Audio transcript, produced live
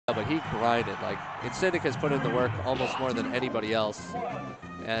he grinded. Like, Ensindic has put in the work almost more than anybody else.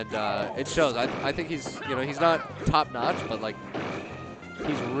 And it shows. I think he's, you know, he's not top notch, but like,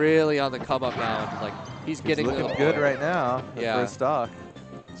 he's really on the come up now. And, like, he's getting looking good right now. Yeah. For his stock.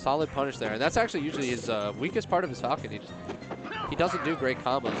 Solid punish there. And that's actually usually his weakest part of his Falcon. He doesn't do great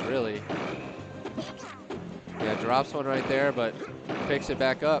combos, really. Yeah, drops one right there, but picks it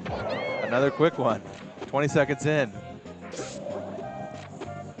back up. Another quick one. 20 seconds in.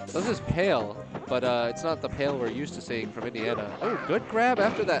 This is Pail, but it's not the Pail we're used to seeing from Indiana. Oh, good grab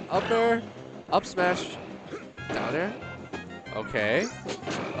after that up air. Up smash. Down air. Okay.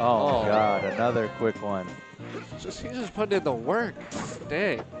 Oh, God, another quick one. He's just putting in the work.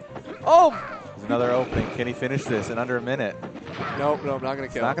 Dang. Oh! There's another opening. Can he finish this in under a minute? Nope, not going to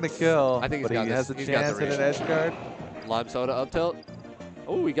kill. Not going to kill, I think but he has a chance at an edge guard. Lime soda up tilt.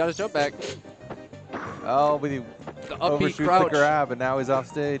 Oh, he got his jump back. Oh, but he overshoots the grab, and now he's off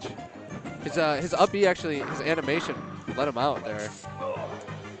stage. His up B actually, his animation let him out there.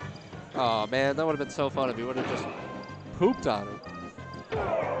 Oh man, that would have been so fun if he would have just pooped on him.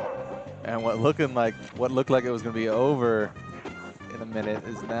 And what looked like it was going to be over in a minute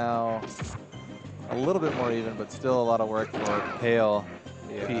is now a little bit more even, but still a lot of work for Pail,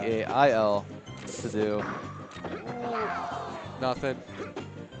 P-A-I-L, to do. Nothing.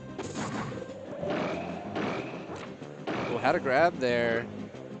 Oh, had a grab there.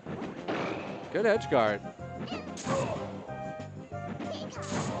 Good edge guard.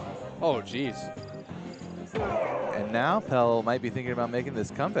 Oh, jeez. And now Pail might be thinking about making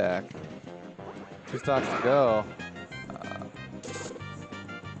this comeback. 2 stocks to go.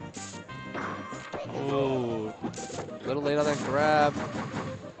 Oh, a little late on that grab.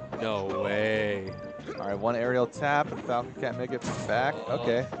 No way. All right, one aerial tap. Falcon can't make it back.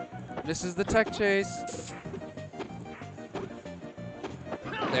 Okay. This is the tech chase.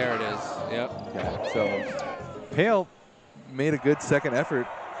 There it is. Yep. Okay, so Pail made a good second effort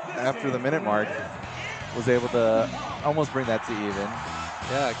after the minute mark. Was able to almost bring that to even.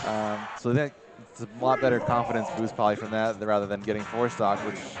 Yeah. So then it's a lot better confidence boost probably from that rather than getting 4 stock,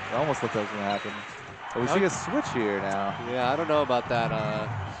 which almost looked like it was going to happen. But we see a switch here now. Yeah, I don't know about that. I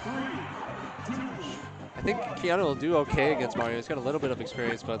think Keanu will do okay against Mario. He's got a little bit of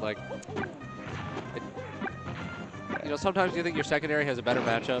experience, but like, you know, sometimes you think your secondary has a better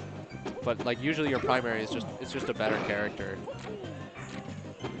matchup, but like usually your primary is just a better character.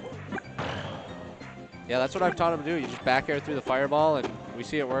 Yeah, that's what I've taught him to do. You just back air through the fireball, and we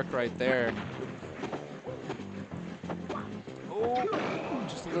see it work right there. Oh,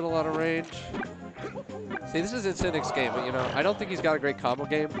 just a little out of range. See, this is Ensindic's game, but you know, I don't think he's got a great combo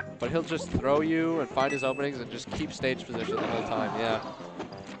game, but he'll just throw you and find his openings and just keep stage position the whole time, yeah.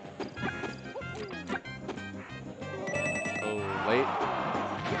 Oh, late.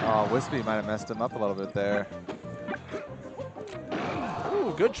 Oh, Wispy might have messed him up a little bit there.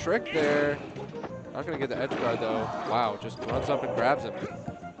 Ooh, good trick there. Not gonna get the edge guard though. Wow, just runs up and grabs him.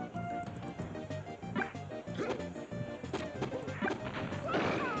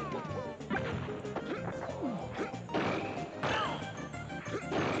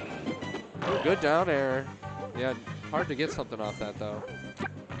 Good down air. Yeah, hard to get something off that though.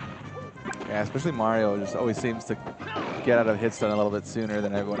 Yeah, especially Mario just always seems to get out of hit stun a little bit sooner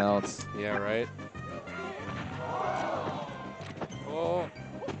than everyone else. Yeah, right. Oh,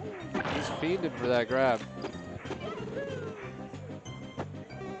 he's fiending for that grab.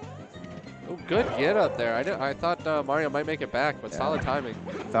 Oh, good get up there. I thought Mario might make it back, but solid timing.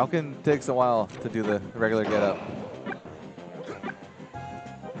 Falcon takes a while to do the regular get up.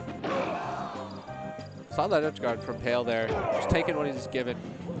 Saw that edge guard from Pail there. Just taking what he's given.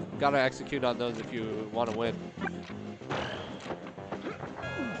 Got to execute on those if you want to win.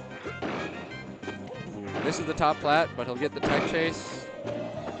 This is the top plat, but he'll get the tech chase.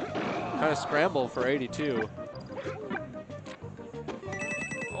 Kind of scramble for 82.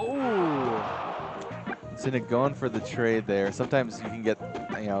 Oh! Ensindic going for the trade there. Sometimes you can get,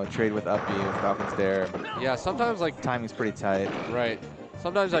 you know, a trade with up B with Falcon's there. Yeah, sometimes like timing's pretty tight. Right.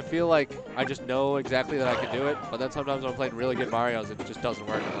 Sometimes I feel like I just know exactly that I can do it, but then sometimes when I'm playing really good Marios, it just doesn't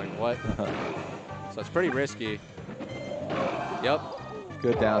work. I'm like, what? So it's pretty risky. Yep.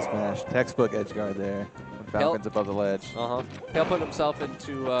 Good down smash. Textbook edge guard there. Falcon's above the ledge. Pail put himself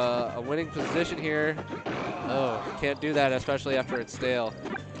into a winning position here. Oh, can't do that, especially after it's stale.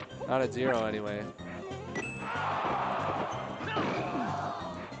 Not at 0 anyway.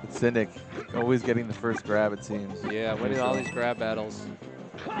 Ensindic always getting the first grab, it seems. Yeah, winning all these grab battles.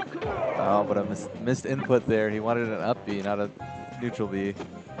 Oh, but a missed input there. He wanted an up B, not a neutral B.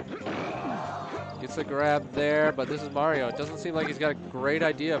 Gets Gets a grab there, but this is Mario. It doesn't seem like he's got a great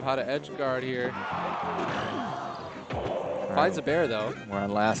idea of how to edge guard here. Finds a bear, though. We're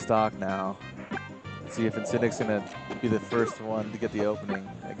on last stock now. See if Ensindic's going to be the first one to get the opening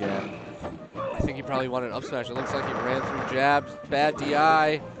again. I think he probably wanted an up smash. It looks like he ran through jabs. Bad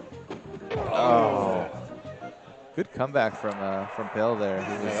DI. Oh. Good comeback from Pail there.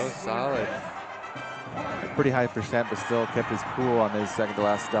 Yeah, that was solid. Pretty high percent, but still kept his cool on his second to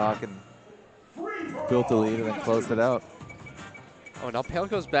last stock and built the lead and then closed it out. Oh, now Pail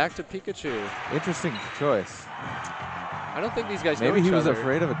goes back to Pikachu. Interesting choice. I don't think these guys know Maybe each he was other.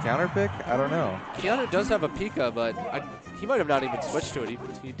 afraid of a counter pick? I don't know. Keanu does have a Pika, but he might have not even switched to it.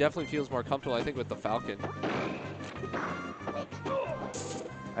 He definitely feels more comfortable, I think, with the Falcon.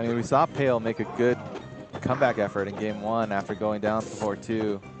 I mean, we saw Pail make a good comeback effort in game 1 after going down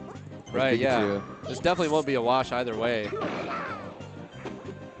 4-2. Right, yeah. This definitely won't be a wash either way.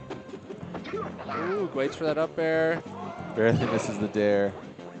 Ooh, waits for that up air. Barely misses the dare.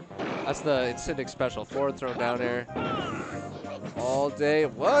 That's the Ensindic special. Forward throw down air. All day.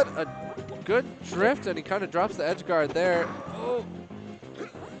 What a good drift, and he kind of drops the edge guard there. Oh.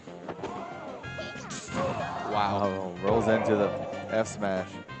 Wow. Oh, rolls into the F smash.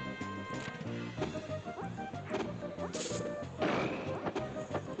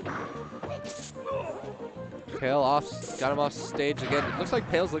 Pail got him off stage again. It looks like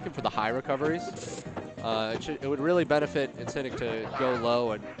Pail's looking for the high recoveries. It would really benefit Ensindic to go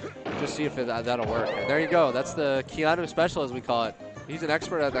low and just see if that'll work. And there you go. That's the Keanu special, as we call it. He's an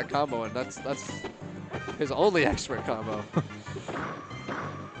expert at that combo, and that's his only expert combo.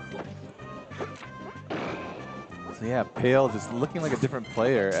 So yeah, Pail just looking like a different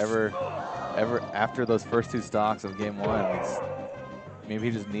player ever after those first 2 stocks of game 1. Maybe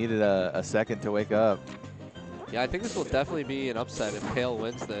he just needed a second to wake up. Yeah, I think this will definitely be an upset if Pail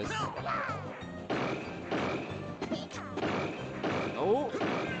wins this. Oh,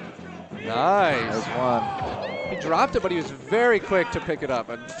 nice. There's one. He dropped it, but he was very quick to pick it up.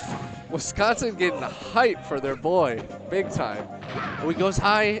 And Wisconsin getting hype for their boy, big time. Oh, he goes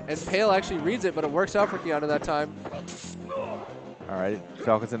high, and Pail actually reads it, but it works out for Keanu that time. All right,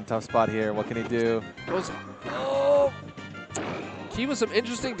 Falcon's in a tough spot here. What can he do? Goes, oh! Key with some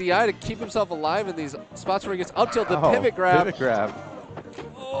interesting DI to keep himself alive in these spots where he gets up tilt, the pivot grab. Pivot grab.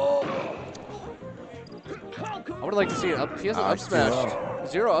 Oh. I would like to see it up. He hasn't up smashed.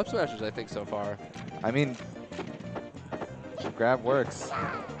 0 up smashes, I think, so far. I mean, grab works.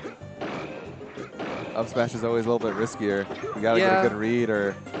 Up smash is always a little bit riskier. You gotta get a good read,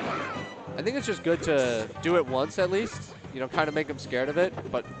 or. I think it's just good to do it once at least. You know, kind of make him scared of it.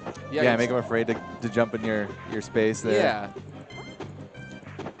 But yeah, make him afraid to jump in your space there. Yeah.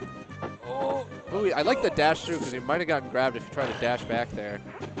 Oh, ooh, I like the dash through because he might have gotten grabbed if you tried to dash back there.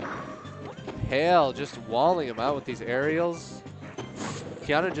 Pail just walling him out with these aerials.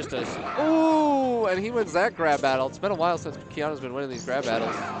 Keanu just does. Ooh, and he wins that grab battle. It's been a while since Keanu's been winning these grab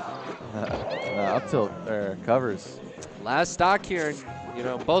battles. Up tilt covers. Last stock here, and you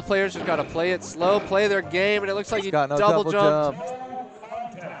know both players just got to play it slow, play their game, and it looks like he got no double jumped. Jump.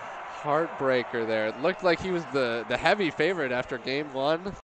 Heartbreaker there. It looked like he was the heavy favorite after game 1.